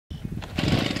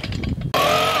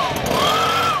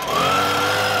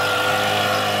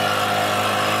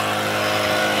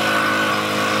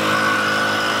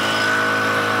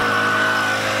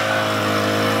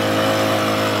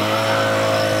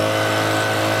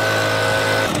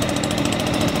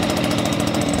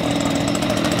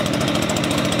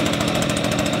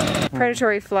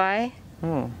predatory fly.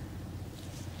 Oh.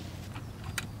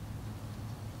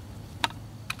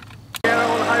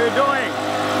 Carol, how you doing?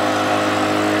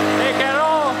 Hey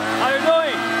Carol, how you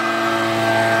doing?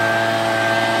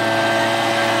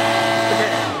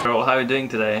 Okay. Carol, how are you doing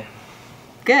today?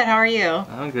 Good, how are you?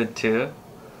 I'm good too.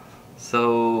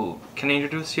 So, can you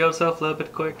introduce yourself a little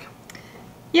bit quick?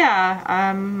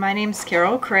 Yeah, my name's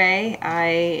Carol Cray.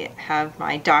 I have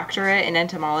my doctorate in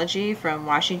entomology from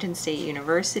Washington State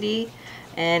University,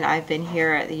 and I've been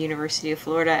here at the University of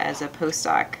Florida as a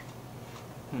postdoc.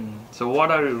 So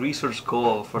what are your research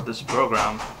goals for this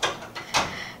program?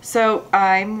 So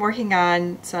I'm working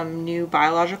on some new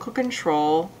biological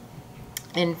control,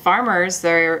 and farmers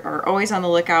are always on the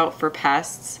lookout for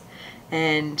pests,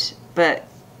 but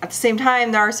at the same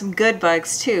time there are some good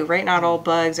bugs too, right? Not all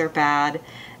bugs are bad.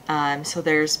 So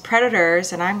there's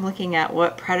predators, and I'm looking at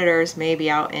what predators may be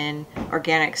out in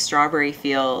organic strawberry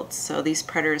fields. So these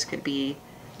predators could be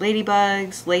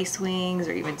ladybugs, lacewings,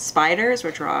 or even spiders,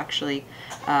 which are actually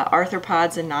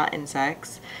arthropods and not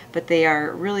insects. But they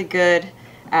are really good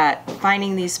at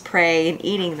finding these prey and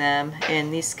eating them,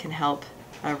 and these can help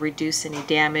reduce any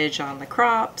damage on the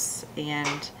crops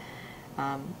and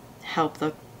help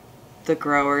the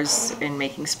growers in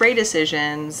making spray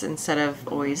decisions instead of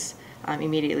always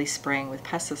immediately spraying with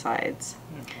pesticides.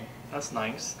 Okay, that's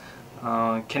nice.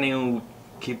 Can you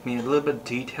give me a little bit of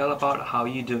detail about how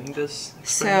you're doing this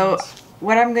experiments? So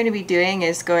what I'm going to be doing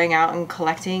is going out and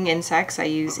collecting insects. I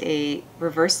use a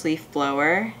reverse leaf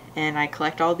blower, and I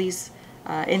collect all these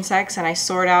insects, and I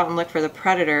sort out and look for the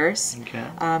predators. Okay.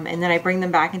 And then I bring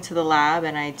them back into the lab,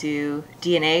 and I do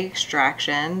DNA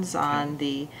extractions on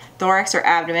the thorax or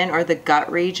abdomen or the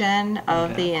gut region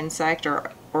of the insect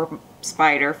or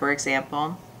spider, for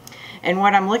example. And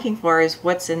what I'm looking for is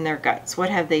what's in their guts.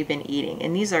 What have they been eating?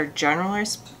 And these are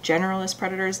generalist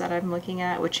predators that I'm looking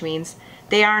at, which means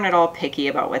they aren't at all picky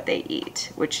about what they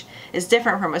eat, which is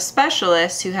different from a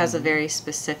specialist who has a very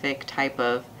specific type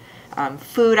of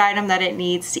food item that it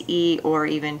needs to eat or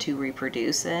even to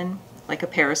reproduce in, like a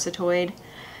parasitoid.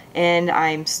 And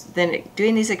I'm then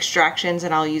doing these extractions,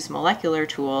 and I'll use molecular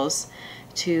tools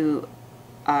to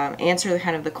answer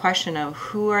the question of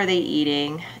who are they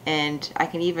eating, and I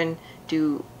can even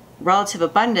do relative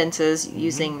abundances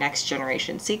using next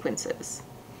generation sequences.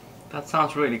 That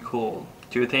sounds really cool.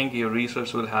 Do you think your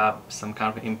research will have some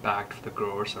kind of impact for the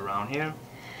growers around here?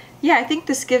 Yeah, I think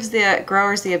this gives the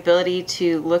growers the ability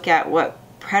to look at what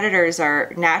predators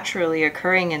are naturally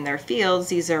occurring in their fields.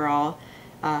 These are all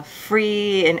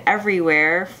free and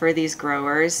everywhere for these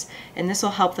growers, and this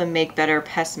will help them make better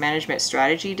pest management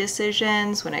strategy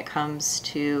decisions when it comes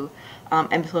to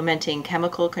implementing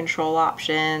chemical control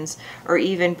options, or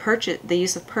even the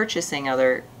use of purchasing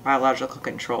other biological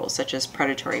controls such as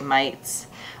predatory mites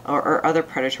or other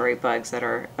predatory bugs that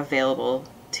are available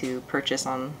to purchase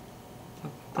online.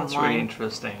 That's really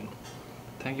interesting.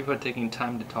 Thank you for taking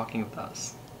time to talking with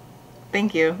us.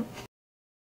 Thank you.